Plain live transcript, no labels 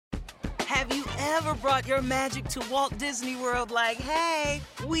ever brought your magic to Walt Disney World like, hey,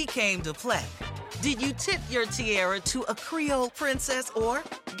 we came to play? Did you tip your tiara to a Creole princess or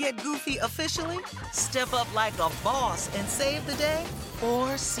get goofy officially? Step up like a boss and save the day?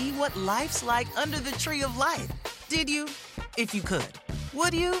 Or see what life's like under the tree of life? Did you? If you could.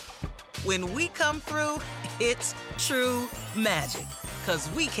 Would you? When we come through, it's true magic.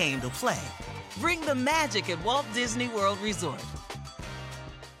 'Cause we came to play. Bring the magic at Walt Disney World Resort.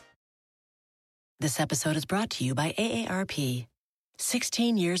 This episode is brought to you by AARP.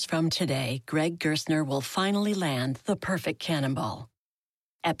 16 years from today, Greg Gerstner will finally land the perfect cannonball.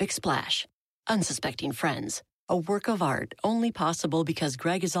 Epic splash. Unsuspecting friends. A work of art only possible because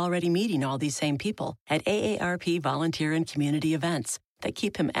Greg is already meeting all these same people at AARP volunteer and community events that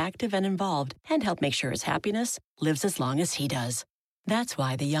keep him active and involved and help make sure his happiness lives as long as he does. That's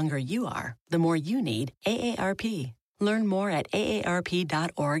why the younger you are, the more you need AARP. Learn more at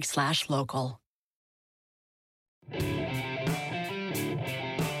aarp.org/local.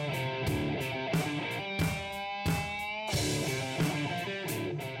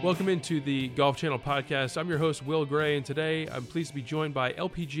 Welcome into the Golf Channel podcast. I'm your host, Will Gray, and today I'm pleased to be joined by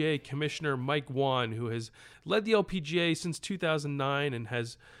LPGA Commissioner Mike Whan, who has led the LPGA since 2009 and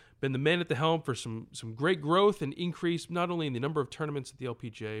has been the man at the helm for some great growth and increase, not only in the number of tournaments at the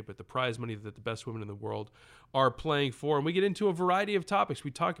LPGA, but the prize money that the best women in the world are playing for. And we get into a variety of topics.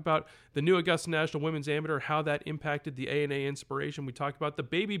 We talk about the new Augusta National Women's Amateur, how that impacted the ANA Inspiration. We talk about the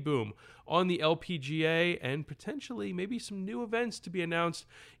baby boom on the LPGA and potentially maybe some new events to be announced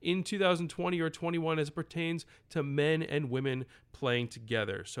in 2020 or 21 as it pertains to men and women playing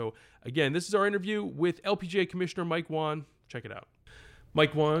together. So again, this is our interview with LPGA Commissioner Mike Whan. Check it out.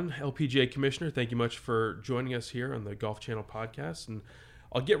 Mike Whan, LPGA Commissioner, thank you much for joining us here on the Golf Channel podcast. And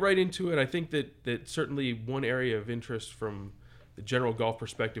I'll get right into it. I think that certainly one area of interest from the general golf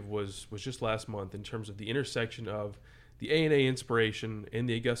perspective was just last month in terms of the intersection of the ANA Inspiration and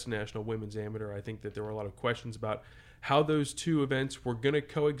the Augusta National Women's Amateur. I think that there were a lot of questions about how those two events were going to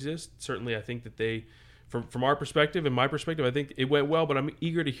coexist. Certainly, I think that they, from our perspective and my perspective, I think it went well, but I'm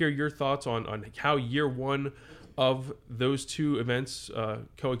eager to hear your thoughts on how year one of those two events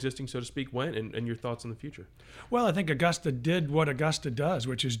coexisting, so to speak, went, and your thoughts on the future. Well, I think Augusta did what Augusta does,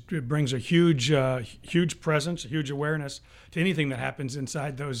 which is it brings a huge presence, a huge awareness to anything that happens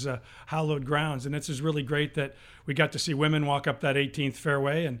inside those hallowed grounds. And this is really great that we got to see women walk up that 18th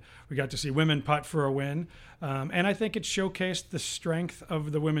fairway, and we got to see women putt for a win. And I think it showcased the strength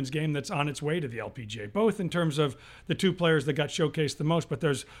of the women's game that's on its way to the LPGA, both in terms of the two players that got showcased the most, but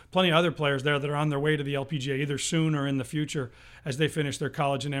there's plenty of other players there that are on their way to the LPGA either soon or in the future as they finish their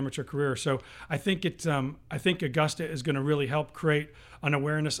college and amateur career. So I think I think Augusta is going to really help create an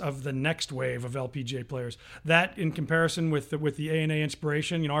awareness of the next wave of LPGA players. That, in comparison with the ANA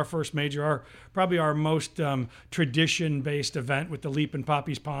Inspiration, our first major, probably our most tradition-based event with the Leap in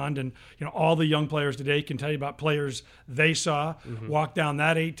Poppy's Pond, and all the young players today can tell you about players they saw walk down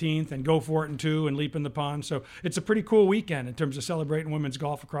that 18th and go for it in two and leap in the pond. So it's a pretty cool weekend in terms of celebrating women's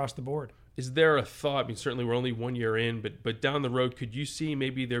golf across the board. Is there a thought? I mean, certainly we're only 1 year in, but down the road, could you see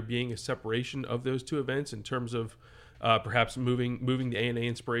maybe there being a separation of those two events in terms of perhaps moving the ANA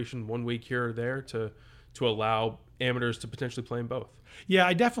Inspiration 1 week here or there to allow amateurs to potentially play in both? Yeah,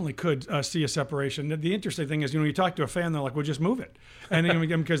 I definitely could see a separation. The interesting thing is, you talk to a fan, they're like, "Well, just move it," and then,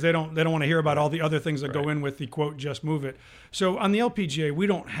 because they don't want to hear about all the other things that go in with the quote, "just move it." So on the LPGA, we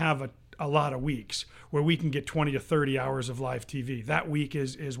don't have a lot of weeks where we can get 20 to 30 hours of live TV. That week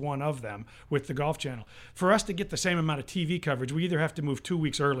is one of them with the Golf Channel. For us to get the same amount of TV coverage, we either have to move 2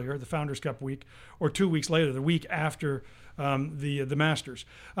 weeks earlier, the Founders Cup week, or 2 weeks later, the week after the Masters.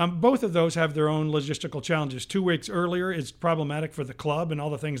 Both of those have their own logistical challenges. 2 weeks earlier is problematic for the club and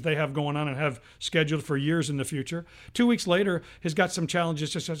all the things they have going on and have scheduled for years in the future. 2 weeks later has got some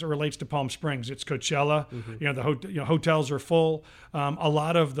challenges just as it relates to Palm Springs. It's Coachella. The hotels are full. A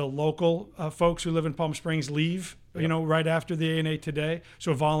lot of the local folks who live in Palm Springs leave right after the ANA today.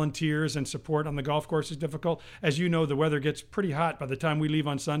 So volunteers and support on the golf course is difficult. As you know, the weather gets pretty hot by the time we leave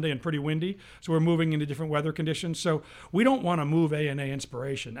on Sunday and pretty windy. So we're moving into different weather conditions. So we don't want to move ANA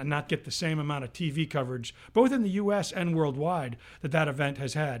Inspiration and not get the same amount of TV coverage, both in the U.S. and worldwide, that event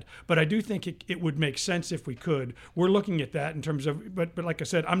has had. But I do think it would make sense if we could. We're looking at that in terms of, but like I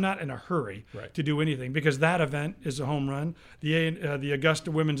said, I'm not in a hurry to do anything because that event is a home run. The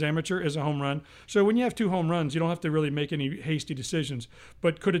Augusta Women's Amateur is a home run. So when you have two home runs, you don't have have to really make any hasty decisions.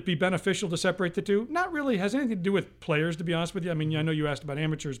 But could it be beneficial to separate the two? Not really. It has anything to do with players, to be honest with you. I mean, I know you asked about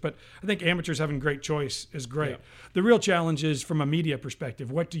amateurs, but I think amateurs having great choice is great. Yeah. The real challenge is from a media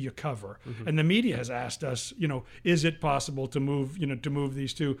perspective, what do you cover? And the media has asked us, is it possible to move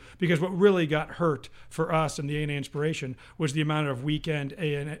these two? Because what really got hurt for us and the ANA Inspiration was the amount of weekend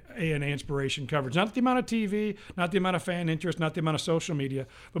ANA Inspiration coverage. Not the amount of TV, not the amount of fan interest, not the amount of social media,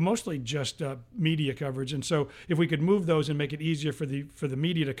 but mostly just media coverage. And so if we could move those and make it easier for the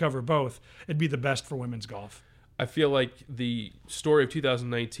media to cover both, it'd be the best for women's golf. I feel like the story of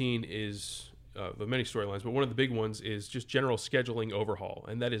 2019 is the many storylines, but one of the big ones is just general scheduling overhaul,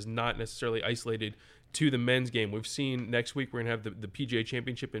 and that is not necessarily isolated to the men's game. We've seen next week we're going to have the PGA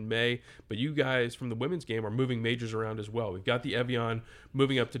Championship in May, but you guys from the women's game are moving majors around as well. We've got the Evian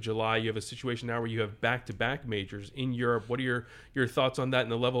moving up to July. You have a situation now where you have back-to-back majors in Europe. What are your thoughts on that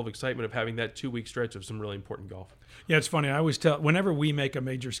and the level of excitement of having that 2-week stretch of some really important golf? Yeah, it's funny. I always tell, whenever we make a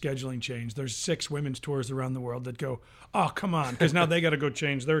major scheduling change, there's 6 women's tours around the world that go, oh, come on, because now they got to go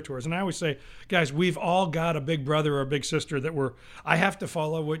change their tours. And I always say, guys, we've all got a big brother or a big sister that I have to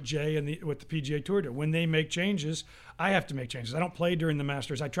follow what Jay and what the PGA Tour do. When they make changes, I have to make changes. I don't play during the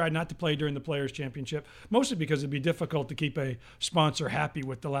Masters. I tried not to play during the Players Championship, mostly because it'd be difficult to keep a sponsor happy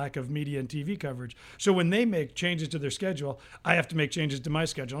with the lack of media and TV coverage. So when they make changes to their schedule, I have to make changes to my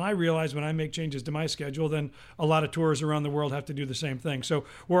schedule. And I realize when I make changes to my schedule, then a lot of tours around the world have to do the same thing. So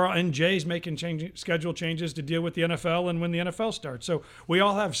Jay's making schedule changes to deal with the NFL and when the NFL starts. So we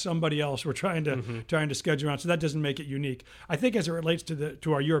all have somebody else we're trying to schedule around. So that doesn't make it unique. I think as it relates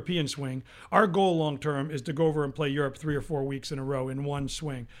to our European swing, our goal long term is to go over and play Europe 3 or 4 weeks in a row in one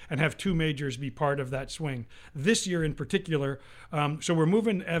swing and have 2 majors be part of that swing. This year in particular, so we're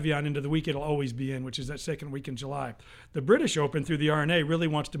moving Evian into the week it'll always be in, which is that second week in July. The British Open through the RNA really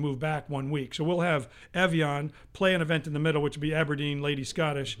wants to move back 1 week. So we'll have Evian play an event in the middle, which will be Aberdeen, Ladies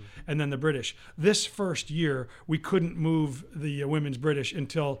Scottish, and then the British. This first year, we couldn't move the women's British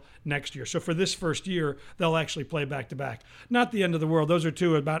until next year. So for this first year, they'll actually play back-to-back. Not the end of the world. Those are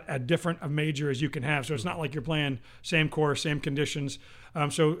 2 about as different a major as you can have. So it's not like you're playing same course, same conditions.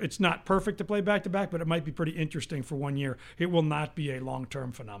 So it's not perfect to play back-to-back, but it might be pretty interesting for 1 year. It will not be a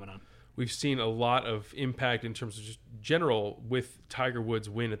long-term phenomenon. We've seen a lot of impact in terms of just general with Tiger Woods'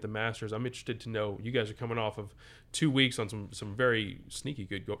 win at the Masters. I'm interested to know, you guys are coming off of 2 weeks on some very sneaky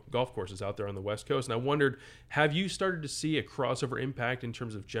good golf courses out there on the West Coast. And I wondered, have you started to see a crossover impact in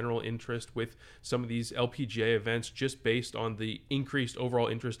terms of general interest with some of these LPGA events just based on the increased overall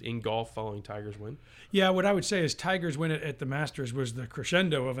interest in golf following Tiger's win? Yeah, what I would say is Tiger's win at the Masters was the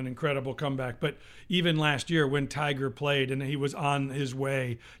crescendo of an incredible comeback. But even last year when Tiger played and he was on his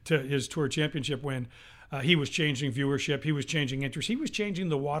way to his Tour Championship win, he was changing viewership. He was changing interest. He was changing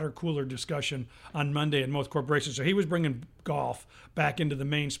the water cooler discussion on Monday in most corporations. So he was bringing golf back into the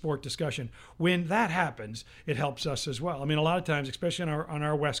main sport discussion. When that happens, it helps us as well. I mean, a lot of times, especially on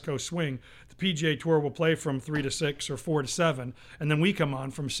our West Coast swing, the PGA Tour will play from 3 to 6 or 4 to 7, and then we come on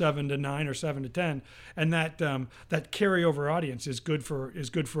from 7 to 9 or 7 to 10. And that carryover audience is good for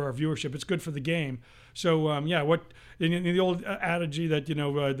our viewership. It's good for the game. So what in the old adage that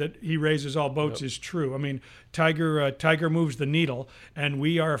that he raises all boats is true. I mean, Tiger moves the needle, and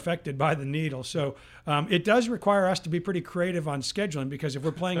we are affected by the needle. So it does require us to be pretty creative on scheduling, because if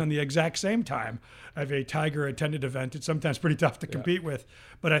we're playing on the exact same time of a Tiger attended event, it's sometimes pretty tough to compete with.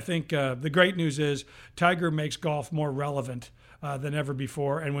 But I think the great news is Tiger makes golf more relevant than ever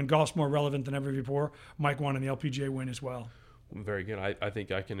before, and when golf's more relevant than ever before, Mike won and the LPGA win as well. Very good. I think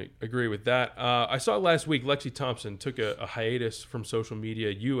I can agree with that. I saw last week Lexi Thompson took a hiatus from social media.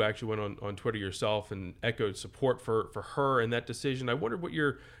 You actually went on Twitter yourself and echoed support for her and that decision. I wondered what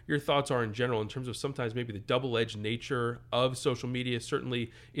your thoughts are in general in terms of sometimes maybe the double-edged nature of social media.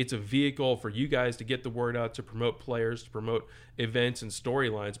 Certainly it's a vehicle for you guys to get the word out, to promote players, to promote events and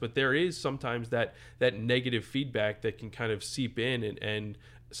storylines, but there is sometimes that negative feedback that can kind of seep in and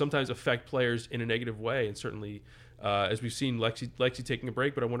sometimes affect players in a negative way, and certainly as we've seen Lexi taking a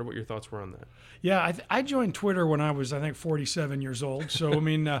break, but I wonder what your thoughts were on that. Yeah, I joined Twitter when I was, 47 years old. So, I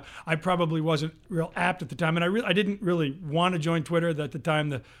mean, I probably wasn't real apt at the time. And I didn't really want to join Twitter at the time.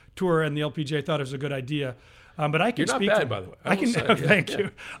 The Tour and the LPGA thought it was a good idea. But I can You're speak. Not bad, by the way. Thank you.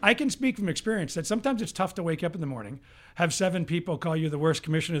 I can speak from experience that sometimes it's tough to wake up in the morning, have 7 people call you the worst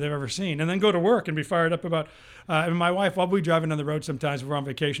commissioner they've ever seen, and then go to work and be fired up about. And my wife, I'll be driving on the road sometimes. We're on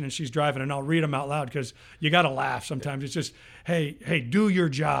vacation and she's driving, and I'll read them out loud because you got to laugh sometimes. It's just hey, do your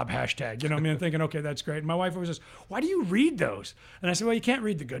job, hashtag. You know what I mean? I'm thinking, okay, that's great. And my wife always says, why do you read those? And I said, well, you can't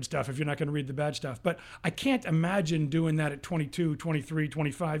read the good stuff if you're not going to read the bad stuff. But I can't imagine doing that at 22, 23,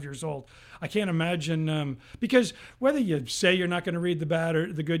 25 years old. I can't imagine, because whether you say you're not going to read the bad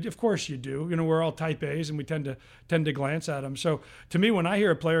or the good, of course you do. You know, we're all type A's and we tend to glance at them. So to me, when I hear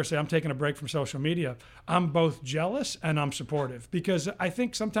a player say, I'm taking a break from social media, I'm both jealous and I'm supportive, because I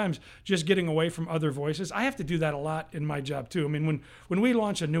think sometimes just getting away from other voices, I have to do that a lot in my job too. I mean, when we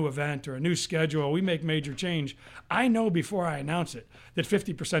launch a new event or a new schedule, we make major change, I know before I announce it that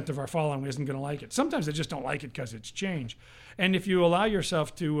 50% of our following isn't going to like it. Sometimes they just don't like it because it's change. And if you allow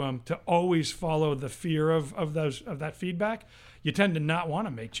yourself to always follow the fear of that feedback, you tend to not want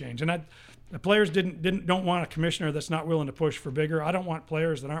to make change. And the players don't want a commissioner that's not willing to push for bigger. I don't want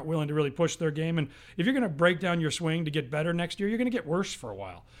players that aren't willing to really push their game. And if you're going to break down your swing to get better next year, you're going to get worse for a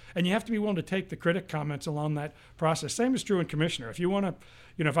while. And you have to be willing to take the critic comments along that process. Same is true in commissioner. If you want to,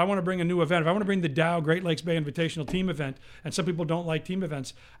 if I want to bring a new event, if I want to bring the Dow Great Lakes Bay Invitational team event, and some people don't like team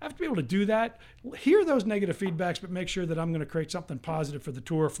events, I have to be able to do that, hear those negative feedbacks, but make sure that I'm going to create something positive for the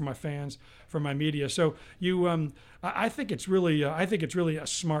tour, for my fans, for my media. So I think it's really a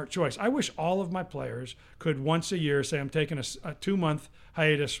smart choice. I wish all of my players could once a year say, I'm taking a 2-month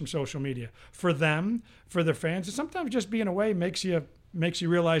hiatus from social media. For them, for their fans, and sometimes just being away makes you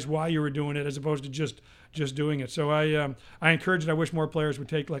realize why you were doing it as opposed to just doing it. So I encourage it. I wish more players would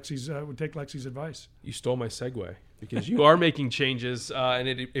take Lexi's advice. You stole my segue, because you are making changes, and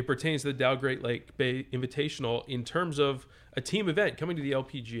it pertains to the Dow Great Lake Bay Invitational in terms of a team event coming to the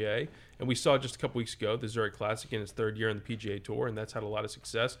LPGA. And we saw just a couple weeks ago the Zurich Classic in its 3rd year on the PGA Tour, and that's had a lot of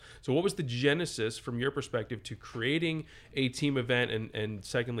success. So what was the genesis from your perspective to creating a team event, and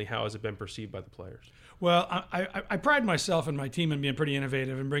secondly, how has it been perceived by the players? Well, I pride myself and my team in being pretty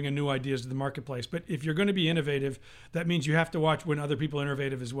innovative and bringing new ideas to the marketplace. But if you're going to be innovative, that means you have to watch when other people are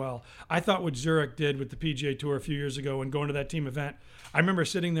innovative as well. I thought what Zurich did with the PGA Tour a few years ago and going to that team event, I remember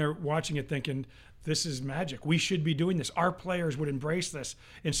sitting there watching it thinking, this is magic. We should be doing this. Our players would embrace this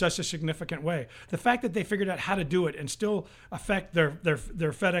in such a significant way. The fact that they figured out how to do it and still affect their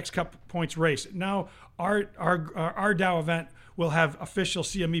FedEx Cup points race. Now our Dow event will have official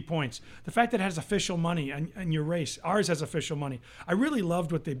CME points. The fact that it has official money and your race, ours has official money. I really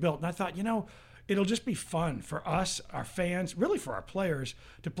loved what they built. And I thought, it'll just be fun for us, our fans, really for our players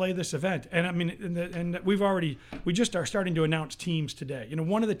to play this event. And I mean, we just are starting to announce teams today.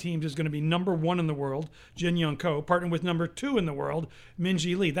 One of the teams is going to be number 1 in the world, Jin Young Ko, partnered with number 2 in the world,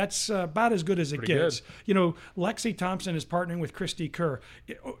 Minjee Lee. That's about as good as it gets. Good. Lexi Thompson is partnering with Christy Kerr.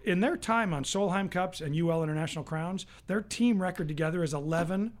 In their time on Solheim Cups and UL International Crowns, their team record together is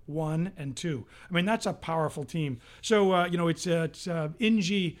 11, 1, and 2. I mean, that's a powerful team. So, it's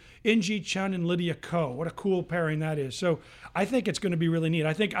Inji Chun and Lydia Ko. What a cool pairing that is. So I think it's going to be really neat.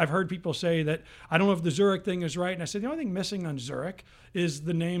 I think I've heard people say that, I don't know if the Zurich thing is right. And I said, the only thing missing on Zurich is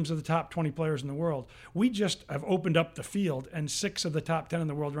the names of the top 20 players in the world. We just have opened up the field, and 6 of the top 10 in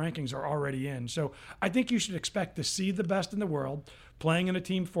the world rankings are already in. So I think you should expect to see the best in the world playing in a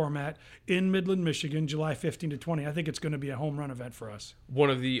team format in Midland, Michigan, July 15 to 20. I think it's going to be a home run event for us.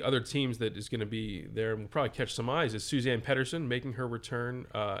 One of the other teams that is going to be there and will probably catch some eyes is Suzann Pettersen, making her return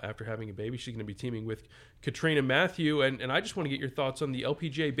after having a baby. She's going to be teaming with Katrina Matthew. And I just want to get your thoughts on the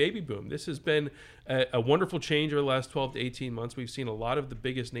LPGA baby boom. This has been a wonderful change over the last 12 to 18 months. We've seen a lot of the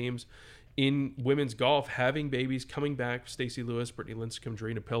biggest names in women's golf having babies, coming back. Stacey Lewis, Brittany Lincicome,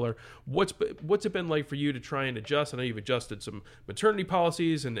 Jarena Pillar. What's it been like for you to try and adjust? I know you've adjusted some maternity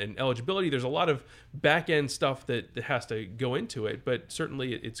policies and eligibility. There's a lot of back-end stuff that has to go into it, but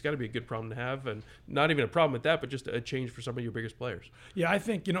certainly it's got to be a good problem to have, and not even a problem with that, but just a change for some of your biggest players. Yeah, I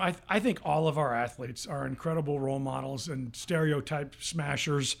think I think all of our athletes are incredible role models and stereotype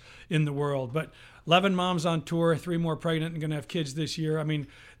smashers in the world. But 11 moms on tour, 3 more pregnant and going to have kids this year. I mean,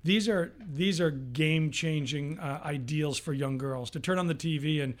 these are game-changing ideals for young girls. To turn on the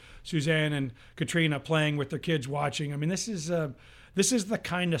TV and Suzann and Katrina playing with their kids watching. I mean, this is the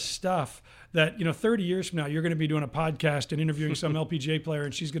kind of stuff that 30 years from now you're going to be doing a podcast and interviewing some LPGA player,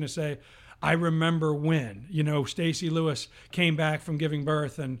 and she's going to say, I remember when, Stacey Lewis came back from giving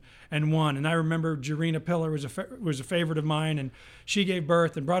birth and won. And I remember Jarena Pillar was a favorite of mine, and she gave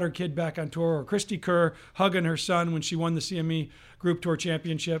birth and brought her kid back on tour. Or Christy Kerr hugging her son when she won the CME Group Tour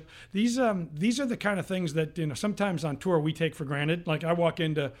Championship. These are the kind of things that, sometimes on tour we take for granted. Like I walk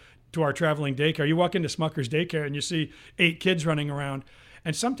into our traveling daycare. You walk into Smucker's daycare and you see 8 kids running around.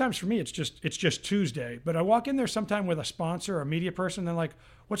 And sometimes for me, it's just Tuesday. But I walk in there sometime with a sponsor or a media person. And they're like,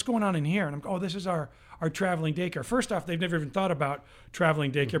 what's going on in here? And I'm this is our traveling daycare. First off, they've never even thought about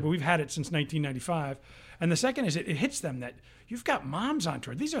traveling daycare, but we've had it since 1995. And the second is it hits them that you've got moms on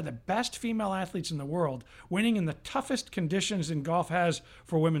tour. These are the best female athletes in the world, winning in the toughest conditions in golf has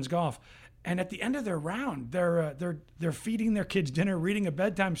for women's golf. And at the end of their round, they're feeding their kids dinner, reading a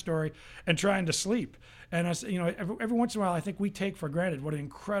bedtime story, and trying to sleep. And every once in a while, I think we take for granted what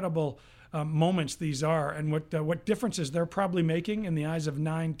incredible moments these are, and what differences they're probably making in the eyes of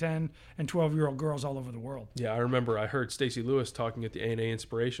 9, 10, and 12-year-old girls all over the world. Yeah, I remember I heard Stacey Lewis talking at the ANA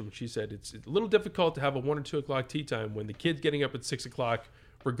Inspiration. She said it's a little difficult to have a 1 or 2 o'clock tee time when the kid's getting up at 6 o'clock,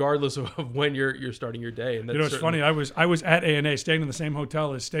 regardless of when you're starting your day. And that's it's funny. I was at ANA, staying in the same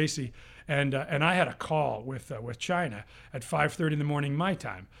hotel as Stacey, and I had a call with China at 5:30 in the morning my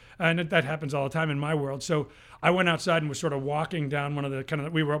time, and that happens all the time in my world. So I went outside and was sort of walking down one of the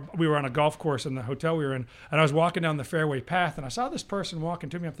we were on a golf course in the hotel we were in, and I was walking down the fairway path, and I saw this person walking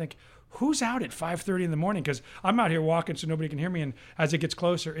to me. I'm thinking, who's out at 5:30 in the morning? Because I'm out here walking so nobody can hear me. And as it gets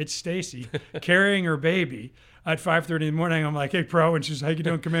closer, it's Stacey carrying her baby at 5:30 in the morning. I'm like, hey, pro. And she's like, how you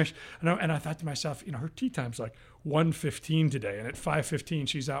doing, Commish? And I thought to myself, her tee time's like 1:15 today. And at 5:15,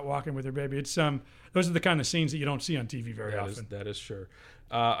 she's out walking with her baby. It's those are the kind of scenes that you don't see on TV very often. That is sure.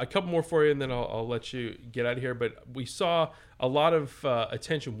 A couple more for you, and then I'll let you get out of here. But we saw a lot of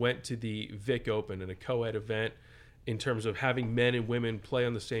attention went to the Vic Open and a co-ed event in terms of having men and women play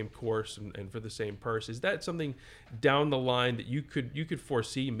on the same course and for the same purse. Is that something down the line that you could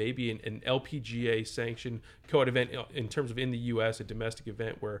foresee, maybe an LPGA sanctioned co-ed event in terms of in the U.S., a domestic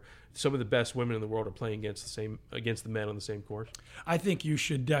event where some of the best women in the world are playing against the men on the same course? I think you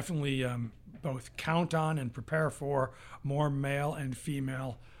should definitely both count on and prepare for more male and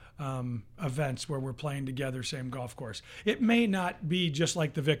female events where we're playing together, same golf course. It may not be just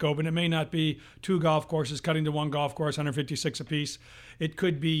like the Vic Open. It may not be 2 golf courses cutting to 1 golf course, 156 apiece. It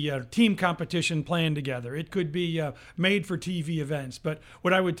could be team competition playing together. It could be made for TV events. But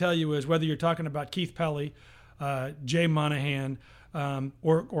what I would tell you is whether you're talking about Keith Pelley, Jay Monahan,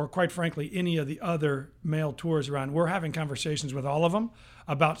 or quite frankly, any of the other male tours around, we're having conversations with all of them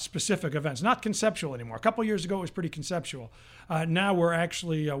about specific events, not conceptual anymore. A couple of years ago, it was pretty conceptual. Now we're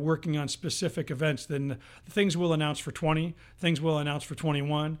actually working on specific events. Then things we'll announce for 20, things we'll announce for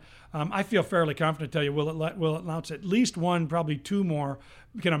 21. I feel fairly confident to tell you we'll announce at least 1, probably 2 more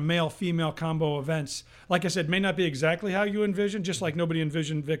kind of male-female combo events. Like I said, may not be exactly how you envision, just like nobody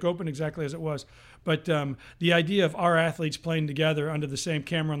envisioned Vic Open exactly as it was. But the idea of our athletes playing together under the same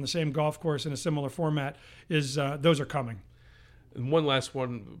camera on the same golf course in a similar format is those are coming. And one last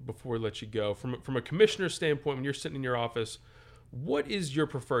one before we let you go. From a commissioner's standpoint, when you're sitting in your office, what is your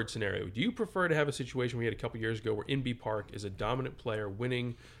preferred scenario? Do you prefer to have a situation we had a couple years ago where Inbee Park is a dominant player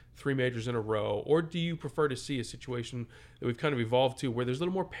winning 3 majors in a row? Or do you prefer to see a situation that we've kind of evolved to where there's a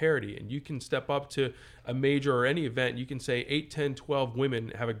little more parity and you can step up to a major or any event, you can say 8, 10, 12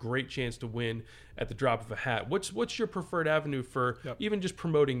 women have a great chance to win at the drop of a hat? What's your preferred avenue for even just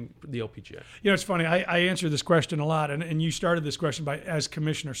promoting the LPGA? It's funny. I answer this question a lot, and you started this question by as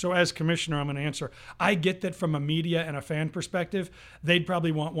commissioner. So as commissioner, I'm going to answer. I get that from a media and a fan perspective, they'd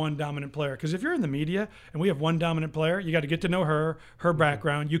probably want 1 dominant player. Because if you're in the media and we have 1 dominant player, you got to get to know her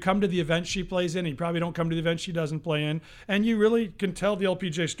background. You come to the event she plays in, and you probably don't come to the event she doesn't play in. And you really can tell the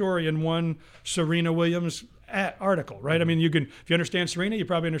LPGA story in 1 Serena Williams article, right? I mean, if you understand Serena, you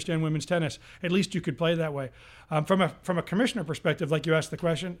probably understand women's tennis. At least you could play that way. From a commissioner perspective, like you asked the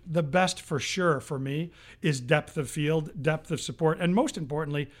question, the best for sure for me is depth of field, depth of support, and most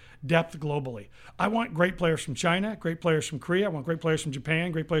importantly, depth globally. I want great players from China, great players from Korea. I want great players from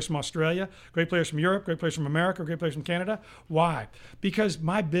Japan, great players from Australia, great players from Europe, great players from America, great players from Canada. Why? Because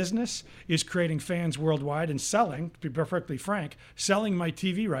my business is creating fans worldwide and selling, to be perfectly frank, selling my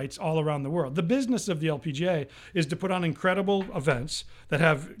TV rights all around the world. The business of the LPGA is to put on incredible events that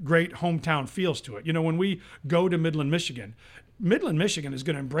have great hometown feels to it. When we go to Midland, Michigan is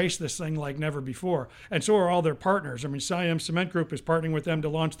going to embrace this thing like never before. And so are all their partners. I mean, Siam Cement Group is partnering with them to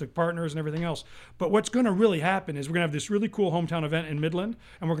launch the partners and everything else. But what's going to really happen is we're going to have this really cool hometown event in Midland,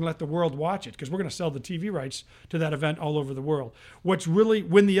 and we're going to let the world watch it because we're going to sell the TV rights to that event all over the world. What's really,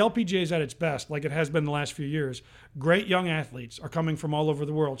 when the LPGA is at its best, like it has been the last few years, great young athletes are coming from all over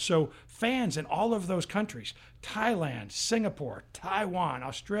the world. So fans in all of those countries, Thailand, Singapore, Taiwan,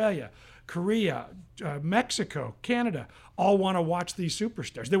 Australia, Korea, Mexico, Canada, all want to watch these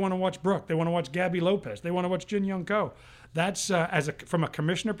superstars. They want to watch Brooke. They want to watch Gabby Lopez. They want to watch Jin Young Ko. That's from a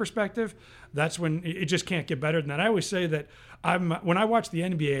commissioner perspective, that's when it just can't get better than that. I always say that when I watch the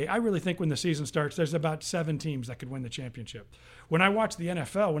NBA, I really think when the season starts, there's about 7 teams that could win the championship. When I watch the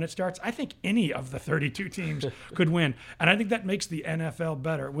NFL, when it starts, I think any of the 32 teams could win. And I think that makes the NFL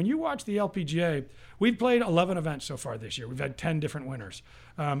better. When you watch the LPGA, we've played 11 events so far this year. We've had 10 different winners.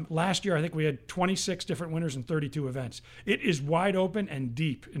 Last year, I think we had 26 different winners in 32 events. It is wide open and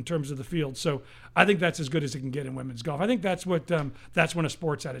deep in terms of the field. So I think that's as good as it can get in women's golf. I think that's when a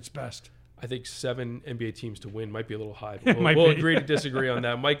sport's at its best. I think 7 NBA teams to win might be a little high. But we'll agree to disagree on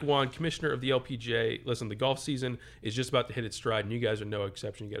that. Mike Whan, commissioner of the LPGA. Listen, the golf season is just about to hit its stride, and you guys are no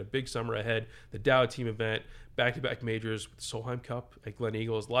exception. You got a big summer ahead, the Dow team event, back-to-back majors with the Solheim Cup at Glen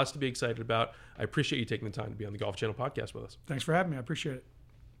Eagles. Lots to be excited about. I appreciate you taking the time to be on the Golf Channel podcast with us. Thanks for having me. I appreciate it.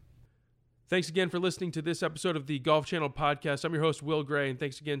 Thanks again for listening to this episode of the Golf Channel podcast. I'm your host, Will Gray, and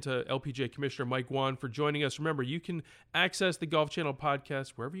thanks again to LPGA Commissioner Mike Whan for joining us. Remember, you can access the Golf Channel podcast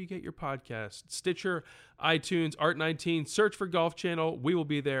wherever you get your podcasts. Stitcher, iTunes, Art19. Search for Golf Channel. We will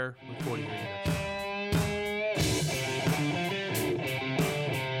be there. Look forward to hearing you next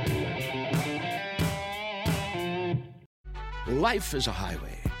time. Life is a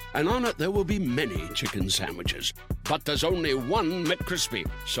highway, and on it there will be many chicken sandwiches. But there's only one McCrispy.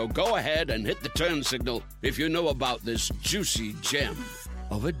 So go ahead and hit the turn signal if you know about this juicy gem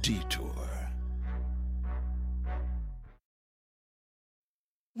of a detour.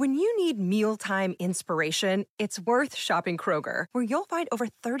 When you need mealtime inspiration, it's worth shopping Kroger, where you'll find over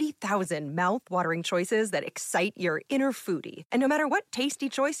 30,000 mouth-watering choices that excite your inner foodie. And no matter what tasty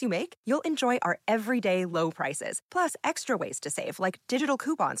choice you make, you'll enjoy our everyday low prices, plus extra ways to save, like digital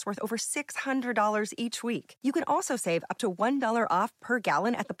coupons worth over $600 each week. You can also save up to $1 off per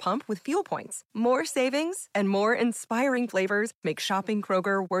gallon at the pump with fuel points. More savings and more inspiring flavors make shopping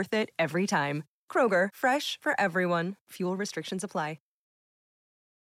Kroger worth it every time. Kroger, fresh for everyone. Fuel restrictions apply.